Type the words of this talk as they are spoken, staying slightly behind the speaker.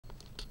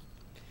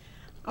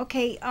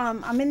Okay,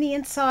 I'm in the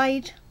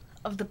inside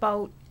of the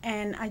boat,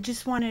 and I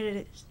just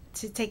wanted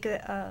to take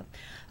a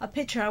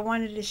picture. I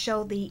wanted to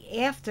show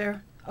the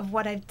after of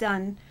what I've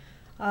done.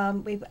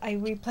 I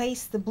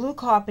replaced the blue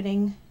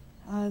carpeting.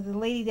 The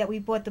lady that we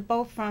bought the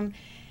boat from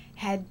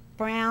had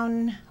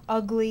brown,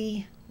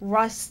 ugly,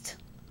 rust,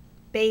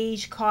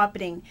 beige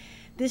carpeting.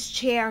 This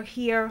chair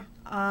here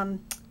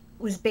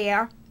was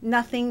bare.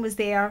 Nothing was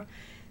there.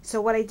 So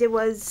what I did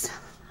was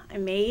I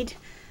made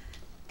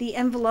the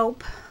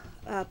envelope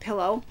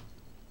pillow,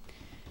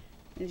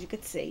 as you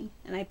could see,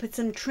 and I put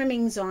some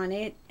trimmings on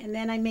it, and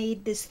then I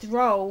made this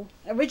throw.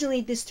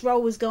 Originally this throw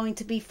was going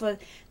to be for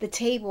the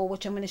table,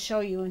 which I'm going to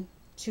show you in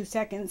 2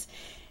 seconds,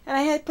 and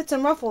I had put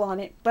some ruffle on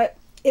it, but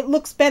it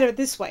looks better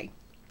this way.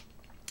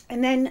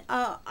 And then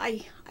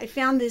I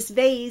found this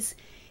vase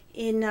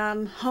in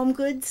Home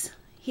Goods.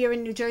 Here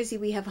in New Jersey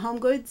we have Home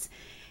Goods,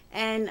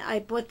 and I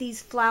bought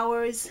these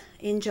flowers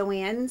in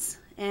Joann's,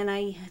 and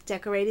I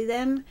decorated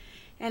them,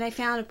 and I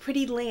found a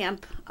pretty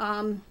lamp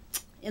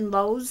in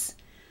Lowe's.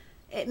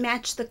 It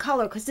matched the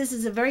color because this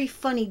is a very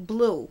funny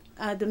blue.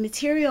 The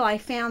material I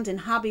found in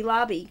Hobby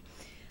Lobby,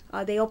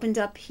 they opened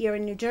up here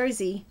in New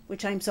Jersey,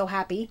 which I'm so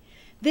happy.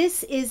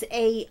 This is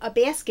a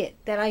basket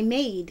that I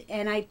made,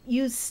 and I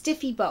used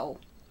stiffy bow,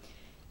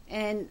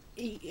 and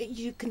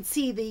you can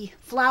see the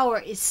flower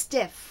is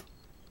stiff,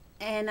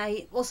 and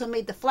I also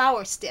made the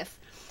flower stiff.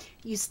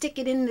 You stick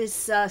it in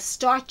this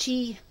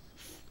starchy,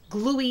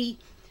 gluey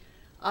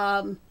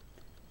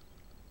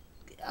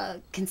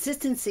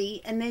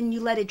consistency, and then you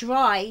let it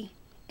dry,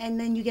 and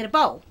then you get a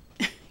bow.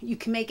 You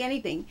can make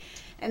anything.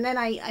 And then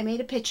I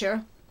made a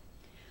picture.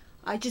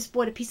 I just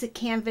bought a piece of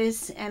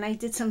canvas, and I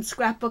did some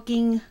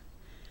scrapbooking.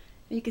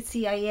 You can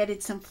see I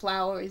added some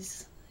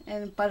flowers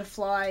and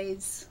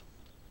butterflies.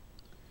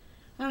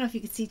 I don't know if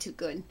you can see too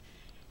good.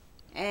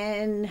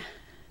 And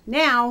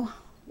now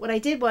what I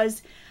did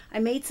was I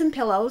made some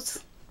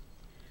pillows.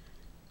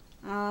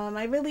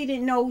 I really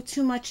didn't know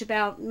too much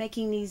about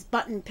making these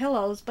button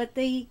pillows, but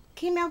they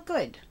came out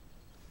good.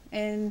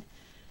 And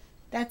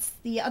that's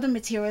the other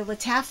material, the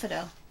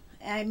taffeta.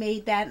 I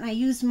made that, and I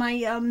used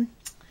my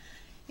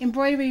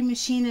embroidery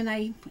machine, and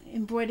I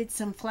embroidered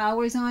some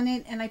flowers on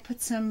it, and I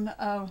put some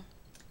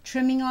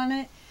trimming on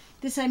it.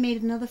 This I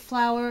made another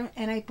flower,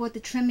 and I bought the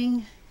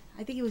trimming,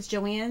 I think it was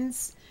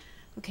Joann's.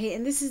 Okay,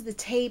 and this is the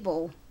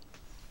table.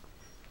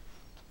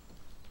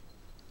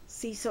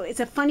 See, so it's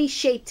a funny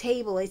shaped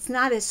table. It's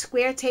not a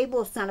square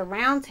table. It's not a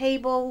round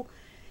table.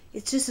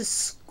 It's just a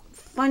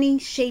funny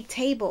shaped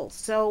table.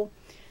 So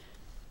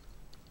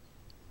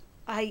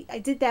I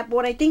did that. But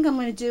what I think I'm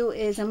going to do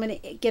is I'm going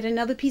to get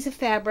another piece of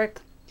fabric,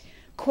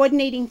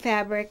 coordinating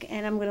fabric,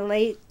 and I'm going to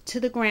lay it to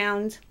the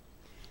ground,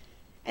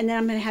 and then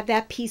I'm going to have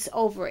that piece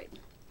over it.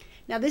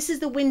 Now this is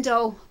the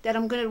window that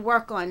I'm going to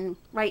work on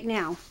right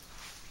now.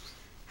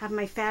 Have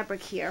my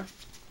fabric here.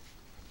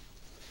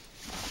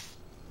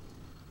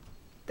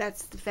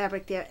 That's the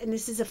fabric there, and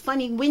this is a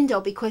funny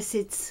window because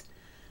it's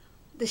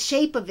the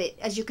shape of it,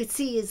 as you could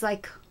see, is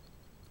like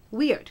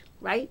weird,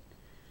 right?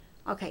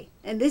 Okay,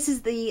 and this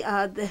is the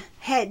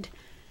head.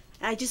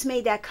 I just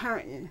made that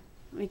curtain.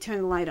 Let me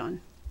turn the light on.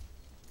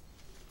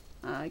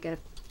 I gotta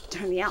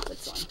turn the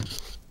outlets on.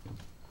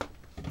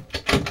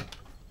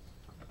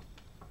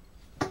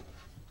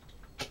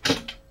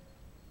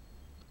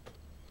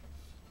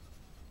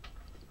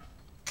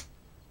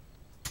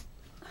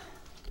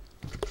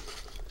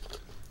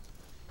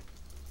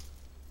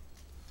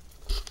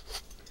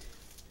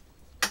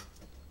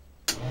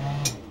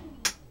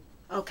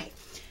 Okay, you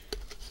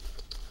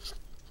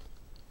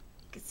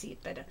can see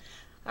it better.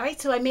 All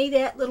right, so I made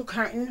that little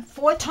curtain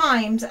 4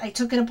 times. I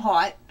took it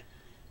apart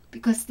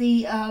because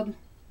the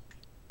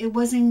it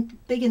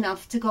wasn't big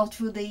enough to go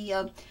through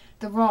the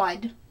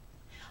rod.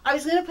 I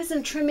was gonna put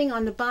some trimming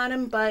on the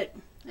bottom, but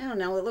I don't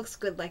know. It looks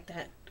good like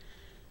that.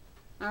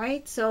 All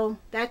right, so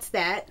that's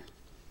that.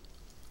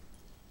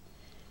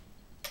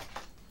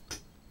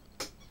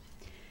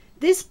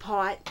 This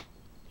part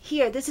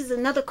here, this is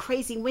another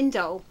crazy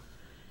window.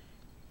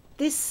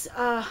 This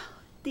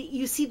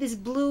you see this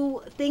blue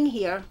thing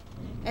here,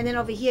 and then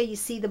over here you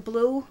see the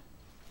blue.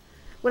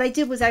 What I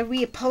did was I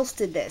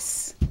reupholstered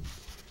this,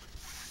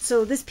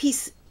 so this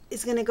piece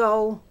is going to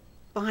go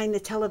behind the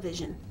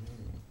television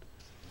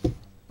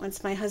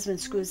once my husband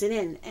screws it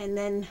in. And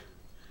then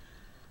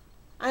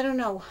I don't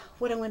know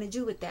what I'm going to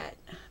do with that,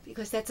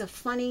 because that's a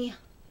funny,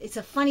 it's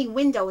a funny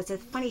window. It's a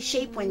funny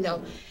shape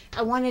window.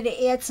 I wanted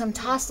to add some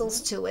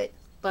tassels to it,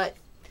 but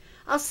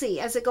I'll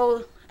see as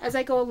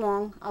I go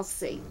along. I'll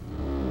see.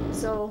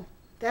 So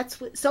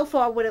that's what, so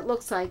far what it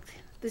looks like.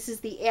 This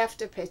is the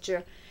after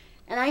picture,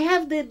 and I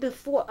have the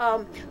before.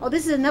 Oh,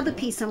 this is another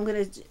piece I'm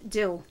going to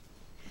do.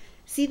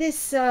 See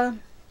this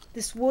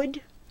this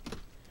wood?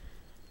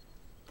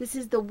 This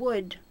is the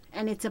wood,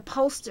 and it's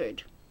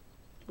upholstered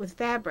with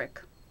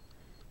fabric,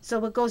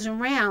 so it goes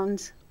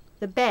around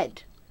the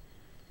bed.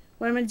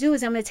 What I'm going to do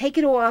is I'm going to take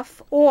it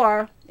off,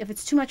 or if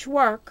it's too much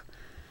work,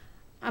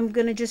 I'm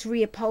going to just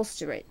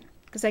reupholster it.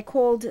 Because I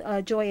called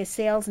Joya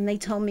Sales, and they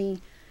told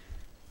me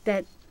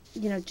that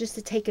you know, just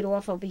to take it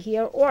off over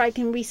here, or I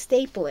can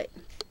restaple it.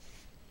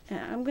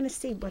 I'm going to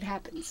see what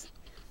happens.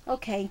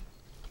 Okay.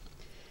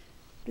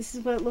 This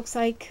is what it looks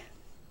like.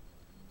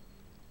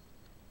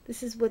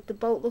 This is what the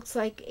boat looks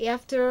like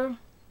after.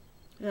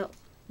 Well,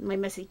 my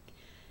messy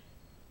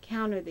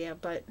counter there,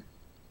 but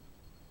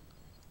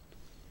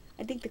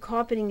I think the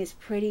carpeting is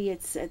pretty.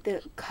 It's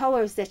the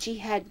colors that she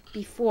had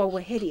before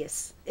were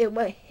hideous. It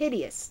was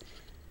hideous.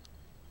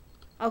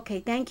 Okay,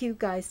 thank you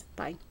guys.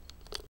 Bye.